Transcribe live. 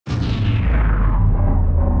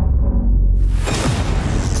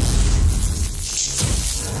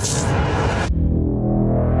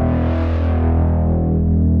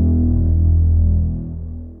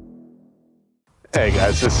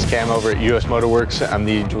guys, this is Cam over at US Motor Works. I'm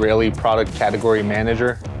the Derale product category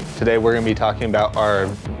manager. Today we're going to be talking about our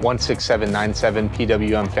 16797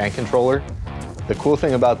 PWM fan controller. The cool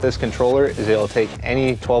thing about this controller is it'll take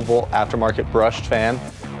any 12 volt aftermarket brushed fan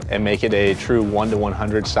and make it a true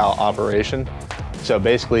 1-to-100 style operation. So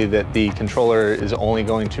basically the controller is only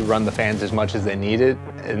going to run the fans as much as they need it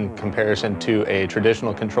in comparison to a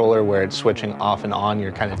traditional controller where it's switching off and on,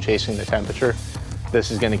 you're kind of chasing the temperature. This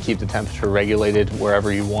is going to keep the temperature regulated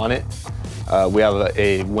wherever you want it. We have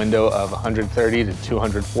a window of 130 to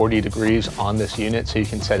 240 degrees on this unit, so you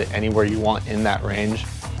can set it anywhere you want in that range.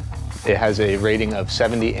 It has a rating of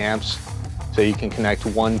 70 amps, so you can connect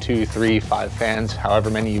 1, 2, 3, 5 fans, however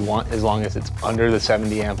many you want, as long as it's under the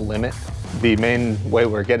 70 amp limit. The main way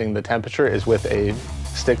we're getting the temperature is with a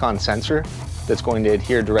stick-on sensor that's going to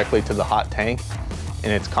adhere directly to the hot tank,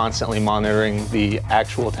 and it's constantly monitoring the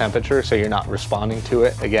actual temperature, so you're not responding to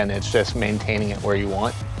it. Again, it's just maintaining it where you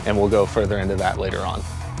want, and we'll go further into that later on.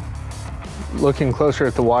 Looking closer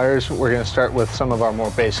at the wires, we're going to start with some of our more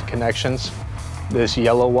basic connections. This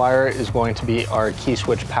yellow wire is going to be our key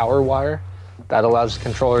switch power wire. That allows the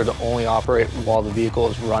controller to only operate while the vehicle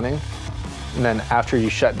is running. And then after you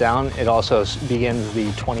shut down, it also begins the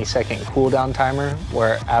 20-second cool down timer,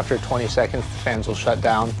 where after 20 seconds, the fans will shut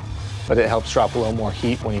down, but it helps drop a little more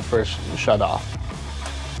heat when you first shut off.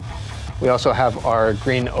 We also have our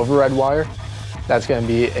green override wire. That's going to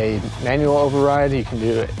be a manual override. You can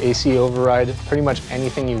do an AC override, pretty much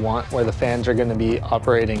anything you want where the fans are going to be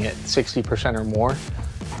operating at 60% or more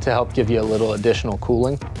to help give you a little additional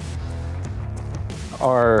cooling.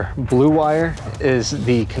 Our blue wire is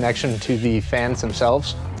the connection to the fans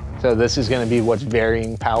themselves. So this is going to be what's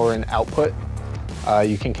varying power and output.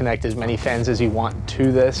 You can connect as many fans as you want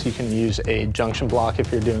to this. You can use a junction block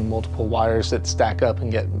if you're doing multiple wires that stack up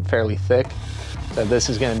and get fairly thick. So this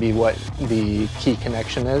is going to be what the key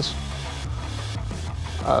connection is.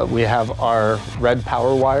 We have our red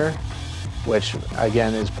power wire, which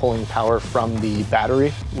again is pulling power from the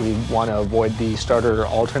battery. We want to avoid the starter or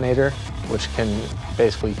alternator, which can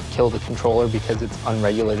basically kill the controller because it's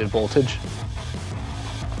unregulated voltage.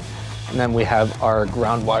 And then we have our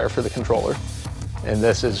ground wire for the controller. And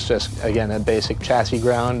this is just, again, a basic chassis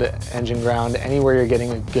ground, engine ground, anywhere you're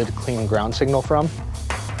getting a good clean ground signal from.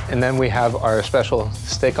 And then we have our special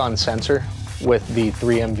stick-on sensor with the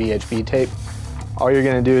 3M VHB tape. All you're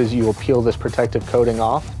gonna do is you will peel this protective coating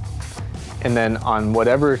off, and then on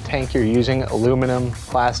whatever tank you're using, aluminum,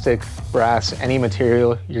 plastic, brass, any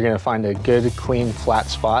material, you're gonna find a good, clean, flat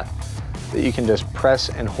spot that you can just press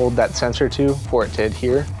and hold that sensor to for it to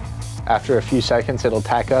adhere. After a few seconds, it'll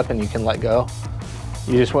tack up and you can let go.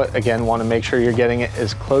 You just, again, want to make sure you're getting it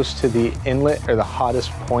as close to the inlet or the hottest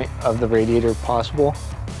point of the radiator possible.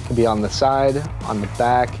 It could be on the side, on the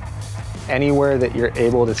back, anywhere that you're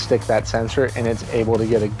able to stick that sensor and it's able to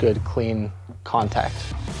get a good, clean contact.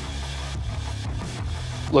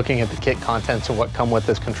 Looking at the kit contents and what come with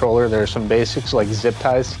this controller, there are some basics like zip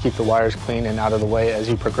ties to keep the wires clean and out of the way as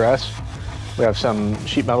you progress. We have some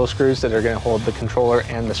sheet metal screws that are going to hold the controller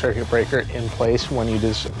and the circuit breaker in place when you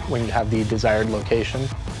have the desired location.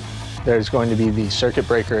 There's going to be the circuit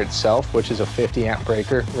breaker itself, which is a 50 amp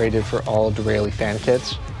breaker rated for all Derale fan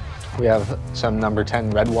kits. We have some number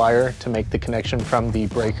 10 red wire to make the connection from the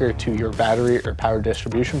breaker to your battery or power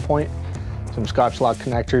distribution point. Some Scotch lock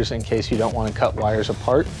connectors in case you don't want to cut wires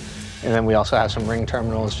apart. And then we also have some ring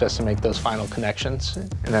terminals just to make those final connections.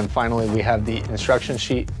 And then finally, we have the instruction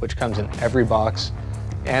sheet, which comes in every box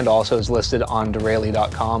and also is listed on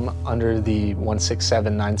Derale.com under the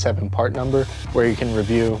 16797 part number, where you can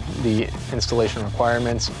review the installation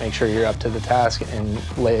requirements, make sure you're up to the task,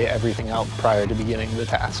 and lay everything out prior to beginning the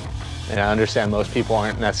task. And I understand most people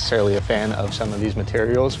aren't necessarily a fan of some of these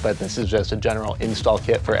materials, but this is just a general install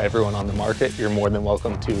kit for everyone on the market. You're more than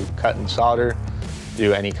welcome to cut and solder,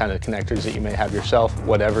 do any kind of connectors that you may have yourself.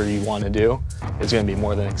 Whatever you want to do is going to be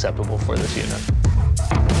more than acceptable for this unit.